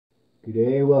Good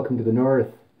day, welcome to the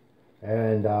North.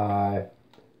 And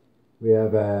we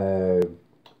have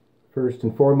first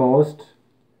and foremost,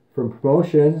 from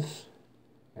promotions,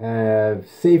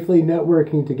 safely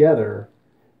networking together.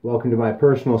 Welcome to my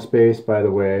personal space, by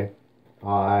the way.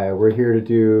 We're here to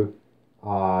do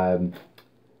some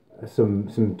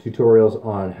tutorials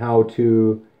on how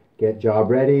to get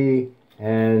job ready,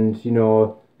 and you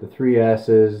know, the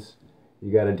 3S's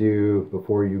you got to do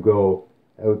before you go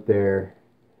out there.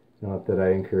 Not that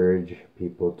I encourage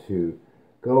people to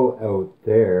go out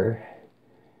there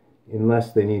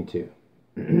unless they need to.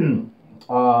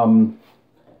 So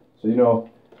you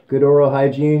know, good oral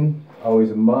hygiene,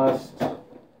 always a must.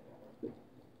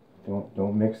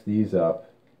 Don't mix these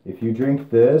up. If you drink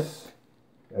this,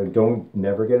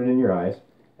 never get it in your eyes,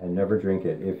 and never drink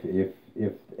it.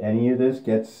 If any of this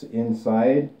gets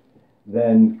inside,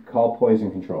 then call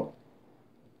poison control.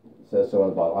 It says so on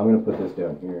the bottle. I'm going to put this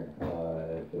down here.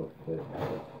 It'll fit.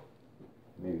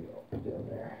 Maybe I'll put it down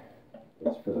there.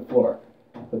 It's for the floor.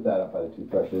 Put that up by the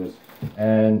toothbrushes.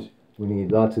 And we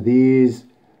need lots of these.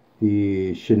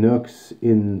 The Chinooks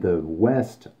in the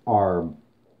west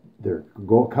they're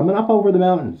coming up over the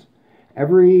mountains.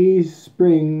 Every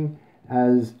spring,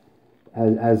 as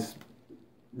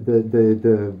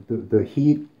the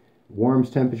heat warms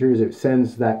temperatures, it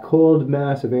sends that cold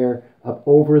mass of air up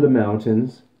over the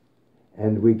mountains,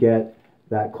 and we get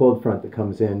that cold front that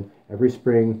comes in every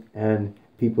spring, and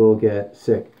people get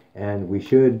sick, and we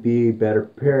should be better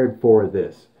prepared for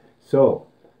this. So,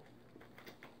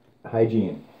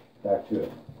 hygiene, back to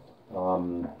it.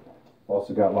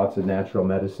 Also got lots of natural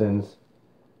medicines.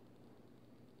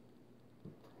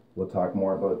 We'll talk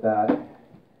more about that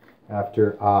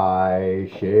after I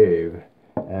shave.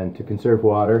 And to conserve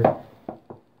water,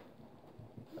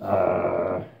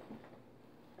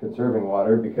 conserving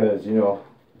water, because you know,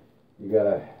 you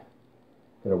gotta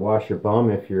wash your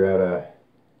bum if you're at a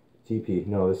teepee.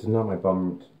 No, this is not my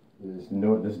bum. This is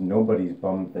nobody's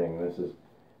bum thing. This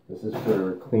is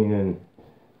for cleaning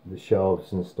the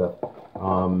shelves and stuff.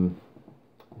 And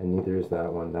neither is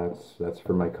that one. That's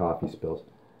for my coffee spills.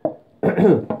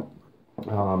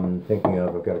 Thinking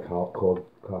of, I've got a cold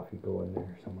coffee going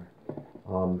there somewhere.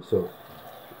 So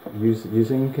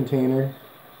using container,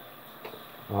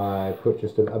 I put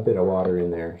just a bit of water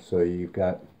in there, so you've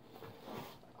got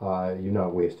you're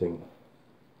not wasting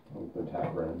the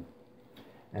tap running.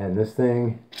 And this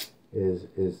thing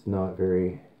is not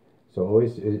very, so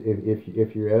always,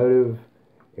 if you're out of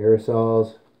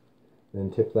aerosols, then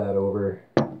tip that over.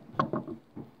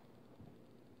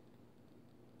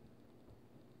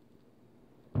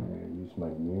 I use my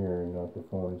mirror, not the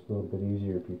phone. It's a little bit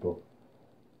easier, people.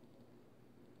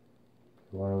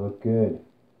 If you want to look good,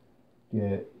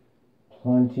 get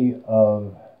plenty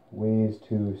of ways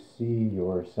to see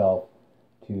yourself,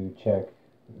 to check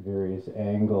various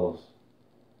angles,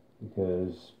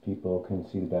 because people can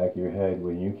see the back of your head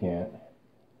when you can't.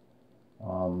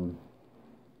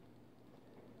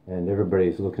 And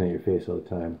everybody's looking at your face all the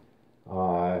time.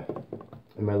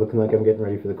 Am I looking like I'm getting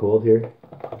ready for the cold here?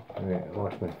 Alright,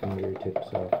 wash my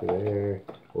fingertips off of there.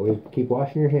 Always keep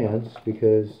washing your hands,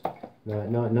 because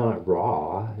not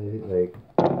raw. Like,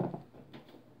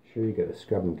 sure, you gotta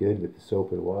scrub them good with the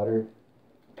soap and water.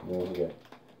 You know, you got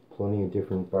plenty of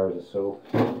different bars of soap,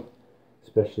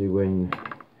 especially when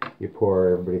you're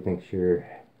poor. Everybody thinks you're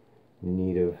in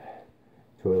need of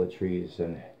toiletries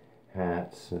and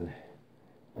hats and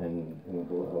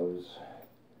gloves.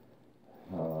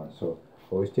 So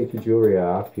always take your jewelry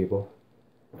off, people.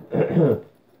 And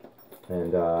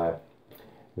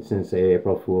since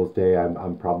April Fool's Day,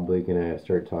 I'm probably gonna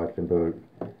start talking about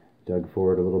Doug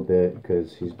Ford a little bit,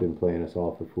 because he's been playing us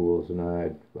all for fools, and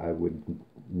I would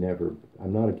never.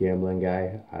 I'm not a gambling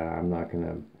guy. I'm not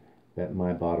gonna bet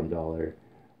my bottom dollar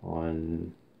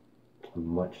on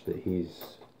much that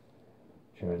he's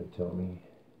trying to tell me.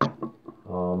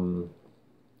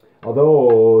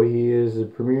 Although he is a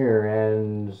premier,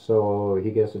 and so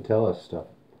he gets to tell us stuff.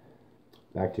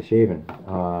 Back to shaving.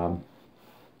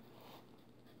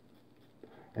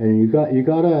 And you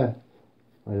gotta.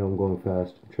 I know I'm going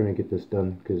fast. I'm trying to get this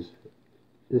done because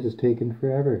this is taking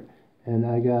forever, and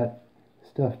I got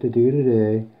stuff to do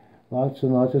today. Lots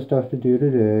and lots of stuff to do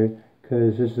today,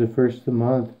 because this is the first of the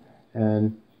month,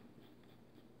 and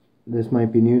this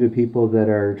might be new to people that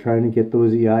are trying to get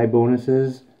those EI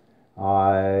bonuses.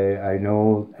 I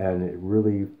know, and it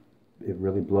really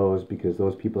blows, because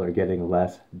those people are getting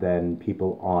less than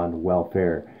people on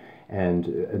welfare, and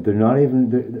they're not even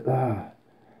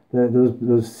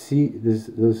those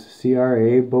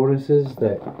CRA bonuses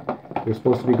that they're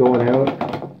supposed to be going out.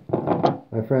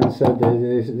 My friend said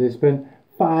they spent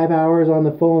 5 hours on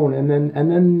the phone, and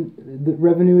then the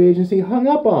revenue agency hung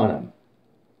up on him.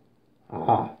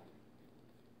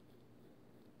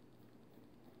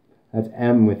 That's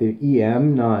M with an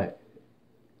EM, not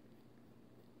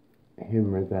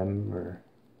him or them, or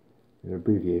an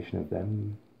abbreviation of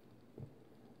them.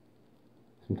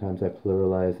 Sometimes I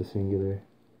pluralize the singular.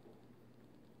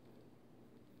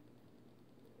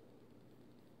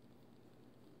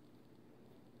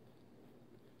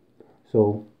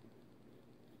 So,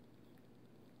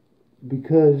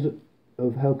 because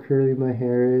of how curly my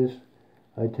hair is,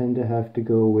 I tend to have to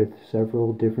go with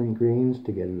several different greens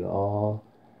to get it all,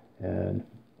 and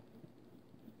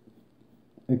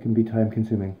it can be time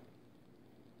consuming.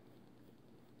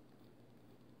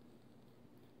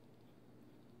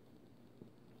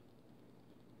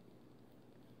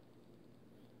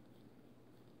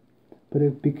 But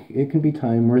it can be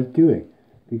time worth doing,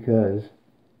 because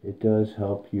it does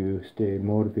help you stay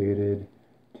motivated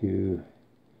to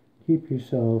keep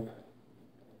yourself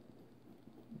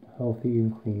healthy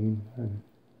and clean, and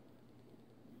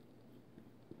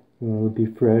you want to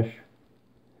be fresh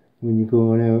when you're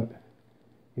going out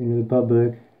into the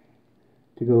public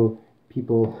to go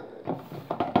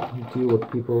deal with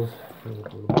people's.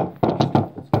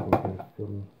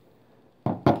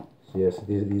 So yes,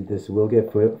 this will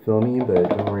get filmy, but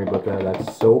don't worry about that.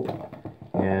 That's soap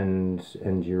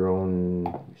and your own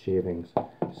shavings.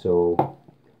 So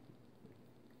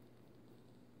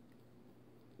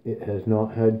it has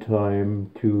not had time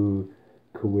to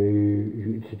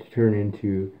turn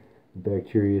into a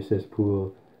bacteria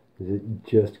cesspool, because it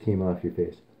just came off your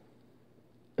face.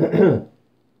 Now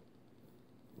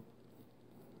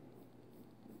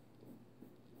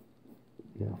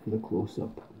for the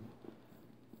close-up.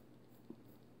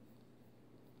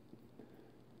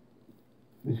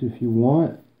 If you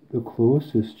want the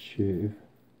closest shave,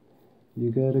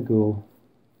 you gotta go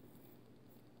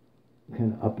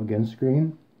kind of up against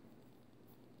grain,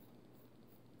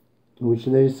 which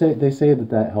they say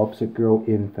that helps it grow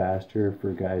in faster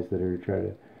for guys that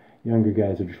are younger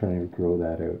guys that are trying to grow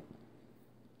that out.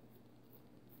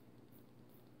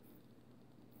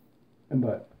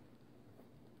 But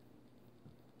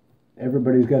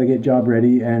everybody's got to get job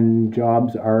ready, and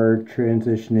jobs are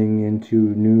transitioning into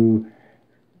new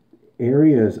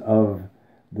areas of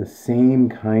the same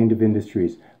kind of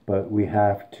industries, but we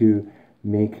have to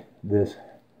make this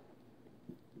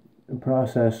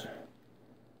process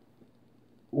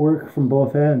work from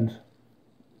both ends.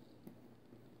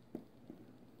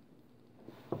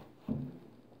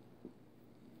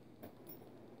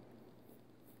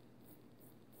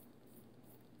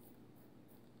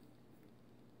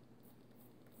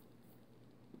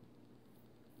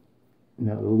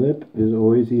 Now the lip is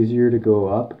always easier to go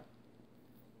up,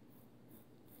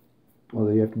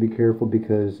 although you have to be careful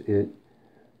because it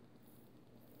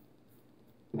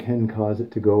can cause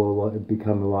it to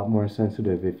become a lot more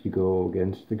sensitive if you go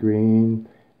against the grain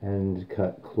and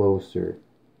cut closer.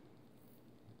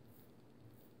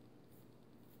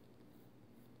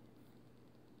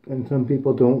 And some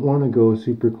people don't want to go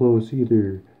super close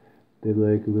either. They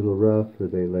like a little rough, or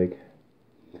they like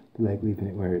leaving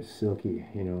it where it's silky,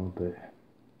 but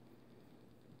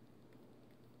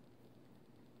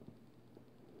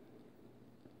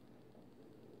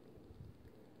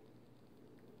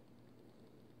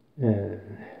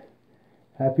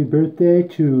happy birthday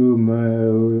to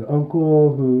my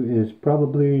uncle, who is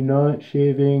probably not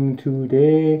shaving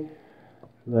today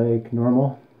like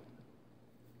normal.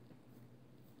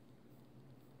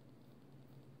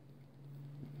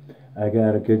 I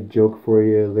got a good joke for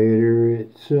you later.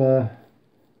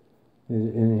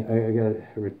 I got it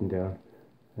written down.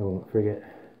 I won't forget.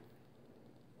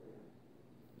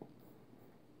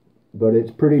 But it's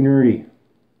pretty nerdy.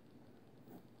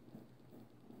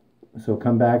 So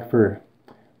come back for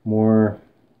more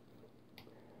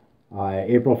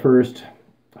April 1st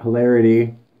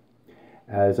hilarity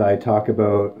as I talk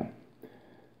about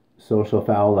social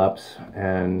foul-ups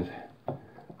and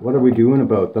what are we doing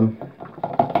about them.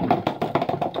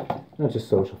 Not just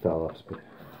social foul-ups, but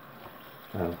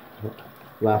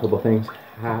laughable things.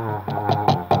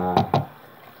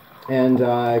 And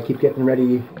keep getting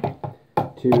ready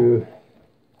to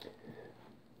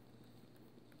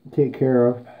take care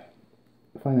of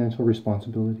financial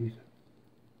responsibilities.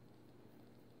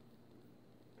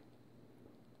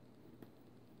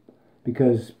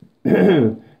 Because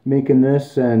making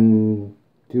this and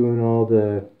doing all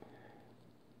the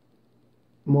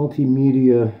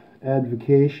multimedia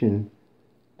advocation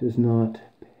does not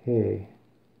pay,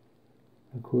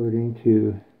 according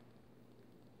to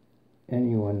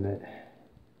anyone that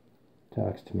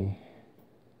talks to me.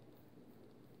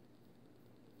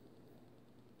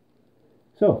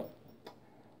 So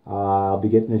I'll be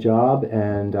getting a job,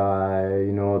 and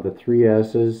you know, the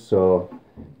 3S's. So,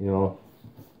 you know,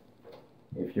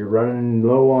 if you're running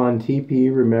low on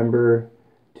TP, remember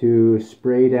to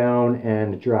spray down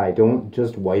and dry. Don't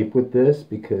just wipe with this,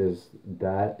 because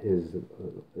that is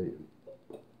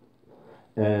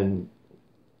and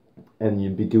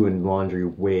you'd be doing laundry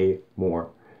way more.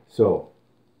 So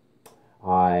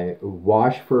I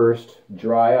wash first,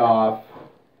 dry off,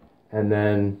 and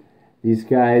then these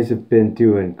guys have been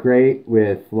doing great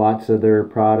with lots of their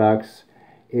products,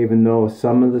 even though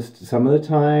some of the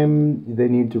time they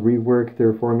need to rework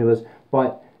their formulas.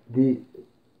 But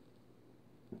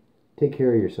take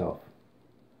care of yourself,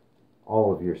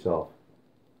 all of yourself.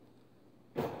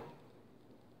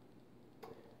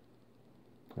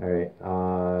 All right.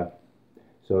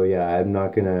 So yeah, I'm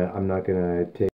not gonna take